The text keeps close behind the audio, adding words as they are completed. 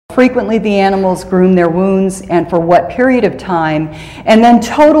frequently the animals groom their wounds and for what period of time, and then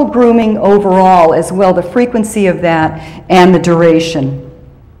total grooming overall as well, the frequency of that and the duration.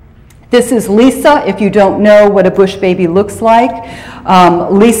 This is Lisa, if you don't know what a bush baby looks like.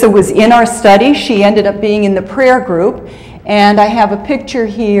 Lisa was in our study. She ended up being in the prayer group. And I have a picture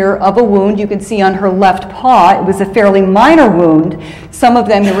here of a wound you can see on her left paw. It was a fairly minor wound. Some of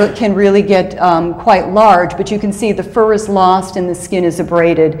them can really get quite large, but you can see the fur is lost and the skin is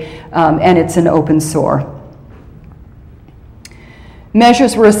abraded, and it's an open sore.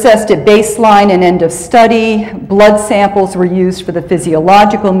 Measures were assessed at baseline and end of study. Blood samples were used for the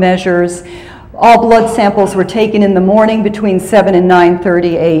physiological measures. All blood samples were taken in the morning between 7 and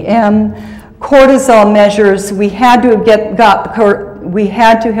 9:30 a.m. Cortisol measures, we had to have gotten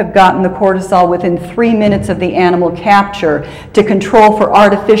the cortisol within 3 minutes of the animal capture to control for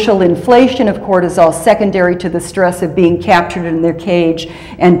artificial inflation of cortisol secondary to the stress of being captured in their cage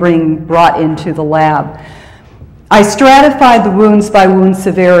and brought into the lab. I stratified the wounds by wound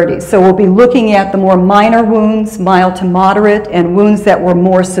severity. So we'll be looking at the more minor wounds, mild to moderate, and wounds that were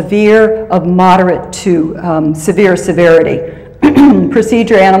more severe, of moderate to severe severity.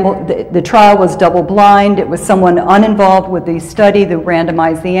 Procedure the trial was double-blind. It was someone uninvolved with the study that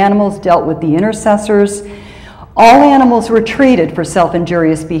randomized the animals, dealt with the intercessors. All animals were treated for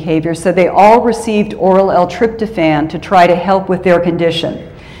self-injurious behavior, so they all received oral L-tryptophan to try to help with their condition.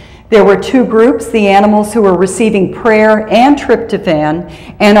 There were two groups, the animals who were receiving prayer and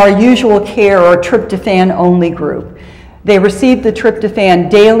tryptophan, and our usual care or tryptophan-only group. They received the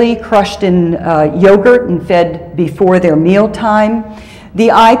tryptophan daily, crushed in yogurt and fed before their mealtime. The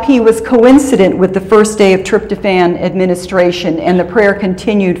IP was coincident with the first day of tryptophan administration, and the prayer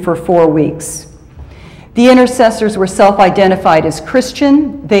continued for 4 weeks. The intercessors were self-identified as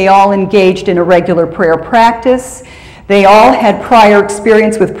Christian. They all engaged in a regular prayer practice. They all had prior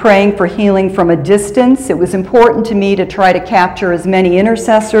experience with praying for healing from a distance. It was important to me to try to capture as many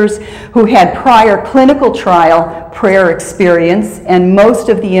intercessors who had prior clinical trial prayer experience, and most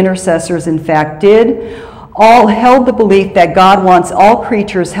of the intercessors, in fact, did. All held the belief that God wants all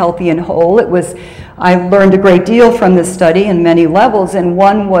creatures healthy and whole. I learned a great deal from this study in many levels, and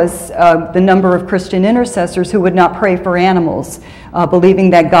one was the number of Christian intercessors who would not pray for animals, believing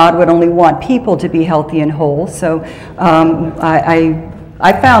that God would only want people to be healthy and whole. So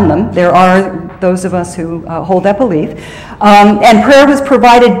I found them. There are those of us who hold that belief. And prayer was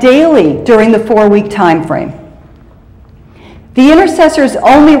provided daily during the 4-week time frame. The intercessors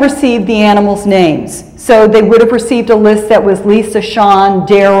only received the animals' names. So they would have received a list that was Lisa, Sean,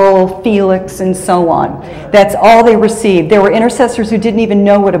 Daryl, Felix, and so on. That's all they received. There were intercessors who didn't even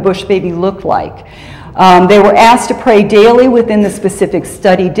know what a bush baby looked like. They were asked to pray daily within the specific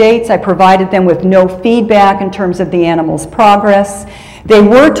study dates. I provided them with no feedback in terms of the animal's progress. They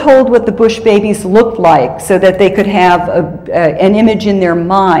were told what the bush babies looked like so that they could have an image in their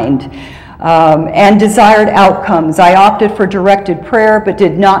mind. And desired outcomes. I opted for directed prayer, but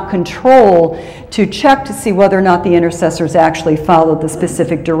did not control to check to see whether or not the intercessors actually followed the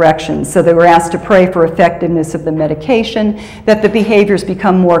specific directions. So they were asked to pray for effectiveness of the medication, that the behaviors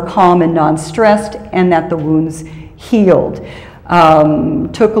become more calm and non-stressed, and that the wounds healed.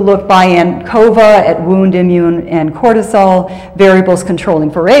 Took a look by ANCOVA at wound, immune, and cortisol, variables controlling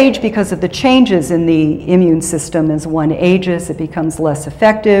for age because of the changes in the immune system. As one ages, it becomes less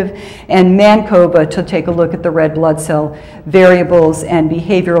effective, and MANCOVA to take a look at the red blood cell variables and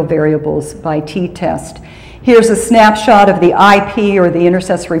behavioral variables by t-test. Here's a snapshot of the IP, or the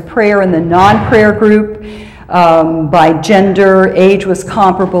intercessory prayer, in the non-prayer group. By gender, age was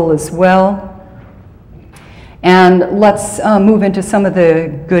comparable as well. And let's move into some of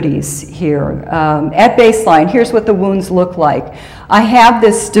the goodies here. At baseline, here's what the wounds look like. I have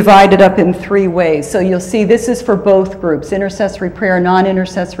this divided up in 3 ways. So you'll see this is for both groups, intercessory prayer,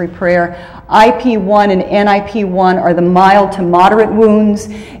 non-intercessory prayer. IP1 and NIP1 are the mild to moderate wounds.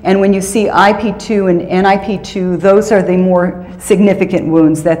 And when you see IP2 and NIP2, those are the more significant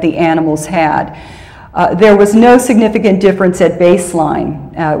wounds that the animals had. There was no significant difference at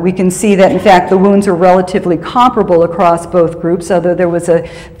baseline. We can see that, in fact, the wounds are relatively comparable across both groups, although there was a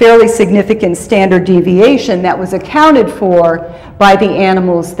fairly significant standard deviation that was accounted for by the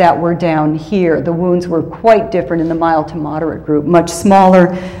animals that were down here. The wounds were quite different in the mild to moderate group, much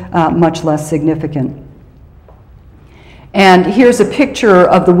smaller, much less significant. And here's a picture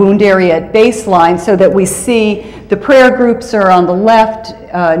of the wound area at baseline so that we see the prayer groups are on the left,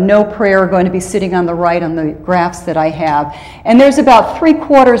 no prayer are going to be sitting on the right on the graphs that I have. And there's about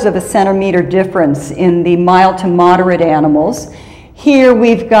 3/4 of a centimeter difference in the mild to moderate animals. Here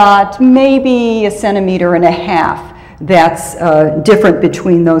we've got maybe 1.5 centimeters. that's different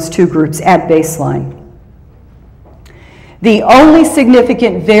between those two groups at baseline. The only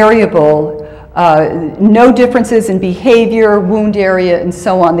significant variable, no differences in behavior, wound area, and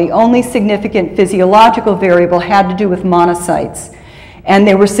so on, the only significant physiological variable had to do with monocytes. And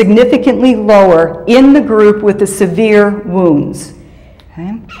they were significantly lower in the group with the severe wounds.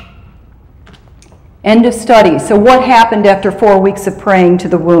 Okay. End of study. So what happened after 4 weeks of praying to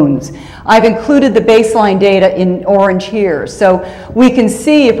the wounds? I've included the baseline data in orange here. So we can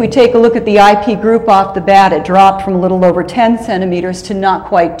see, if we take a look at the IP group off the bat, it dropped from a little over 10 centimeters to not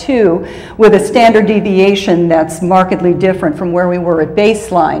quite 2, with a standard deviation that's markedly different from where we were at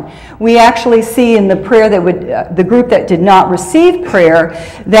baseline. We actually see in the prayer that would, the group that did not receive prayer,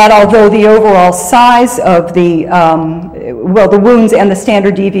 that although the overall size of the, the wounds and the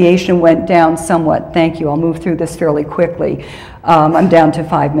standard deviation went down somewhat. Thank you. I'll move through this fairly quickly. I'm down to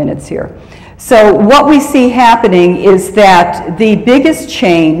 5 minutes here. So what we see happening is that the biggest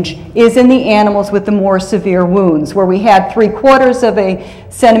change is in the animals with the more severe wounds, where we had 3/4 of a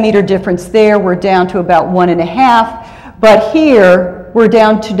centimeter difference there. We're down to about 1.5. But here, we're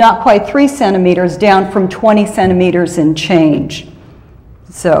down to not quite 3 centimeters, down from 20 centimeters and change.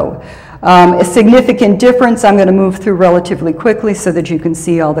 So a significant difference. I'm going to move through relatively quickly so that you can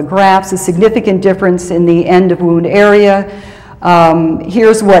see all the graphs. A significant difference in the end of wound area.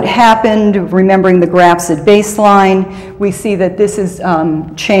 Here's what happened, remembering the graphs at baseline. We see that this is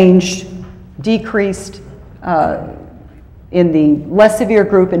changed, decreased in the less severe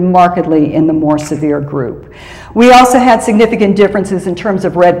group and markedly in the more severe group. We also had significant differences in terms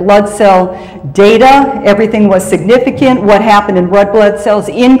of red blood cell data. Everything was significant. What happened in red blood cells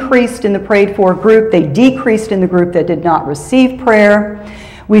increased in the prayed for group. They decreased in the group that did not receive prayer.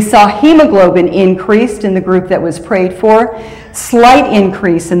 We saw hemoglobin increased in the group that was prayed for, slight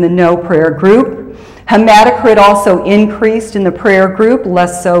increase in the no prayer group. Hematocrit also increased in the prayer group,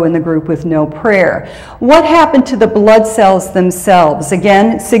 less so in the group with no prayer. What happened to the blood cells themselves?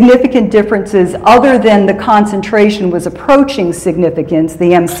 Again, significant differences other than the concentration was approaching significance,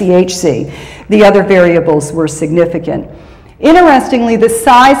 the MCHC. The other variables were significant. Interestingly, the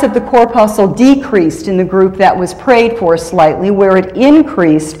size of the corpuscle decreased in the group that was prayed for slightly, where it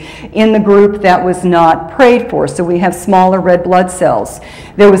increased in the group that was not prayed for. So we have smaller red blood cells.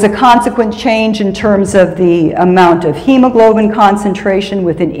 There was a consequent change in terms of the amount of hemoglobin concentration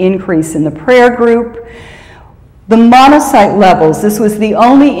with an increase in the prayer group. The monocyte levels, this was the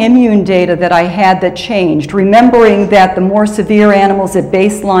only immune data that I had that changed, remembering that the more severe animals at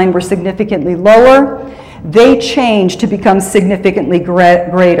baseline were significantly lower. They changed to become significantly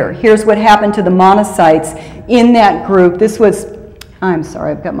greater. Here's what happened to the monocytes in that group. This was, I'm sorry,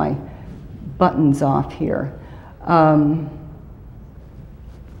 I've got my buttons off here.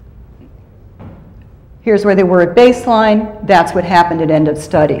 Here's where they were at baseline. That's what happened at end of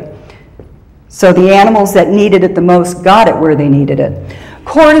study. So the animals that needed it the most got it where they needed it.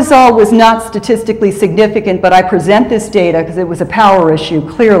 Cortisol was not statistically significant, but I present this data because it was a power issue,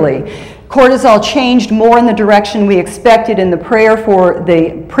 clearly. Cortisol changed more in the direction we expected in the prayer for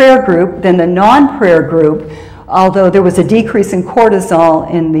the prayer group than the non-prayer group, although there was a decrease in cortisol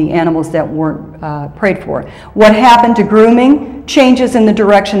in the animals that weren't prayed for. What happened to grooming? Changes in the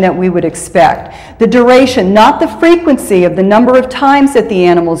direction that we would expect. The duration, not the frequency of the number of times that the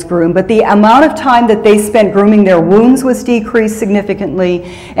animals groomed, but the amount of time that they spent grooming their wounds was decreased significantly,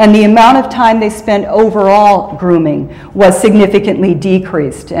 and the amount of time they spent overall grooming was significantly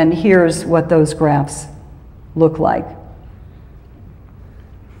decreased. And here's what those graphs look like.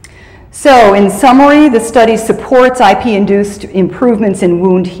 So, in summary, the study supports IP-induced improvements in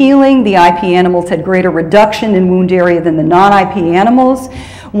wound healing. The IP animals had greater reduction in wound area than the non-IP animals.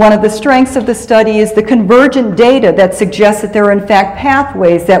 One of the strengths of the study is the convergent data that suggests that there are in fact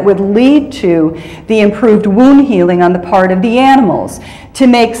pathways that would lead to the improved wound healing on the part of the animals. To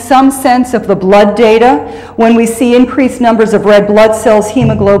make some sense of the blood data, when we see increased numbers of red blood cells,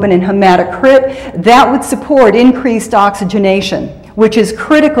 hemoglobin, and hematocrit, that would support increased oxygenation, which is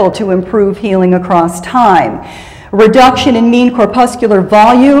critical to improve healing across time. Reduction in mean corpuscular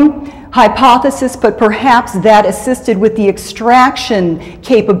volume, hypothesis, but perhaps that assisted with the extraction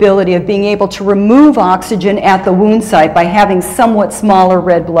capability of being able to remove oxygen at the wound site by having somewhat smaller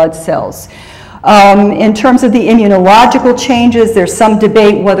red blood cells. In terms of the immunological changes, there's some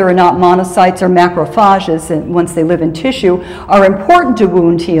debate whether or not monocytes or macrophages, once they live in tissue, are important to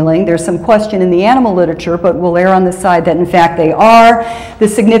wound healing. There's some question in the animal literature, but we'll err on the side that in fact they are. The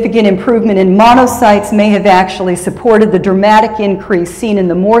significant improvement in monocytes may have actually supported the dramatic increase seen in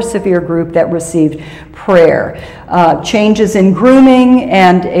the more severe group that received prayer. Changes in grooming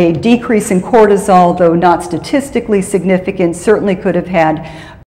and a decrease in cortisol, though not statistically significant, certainly could have had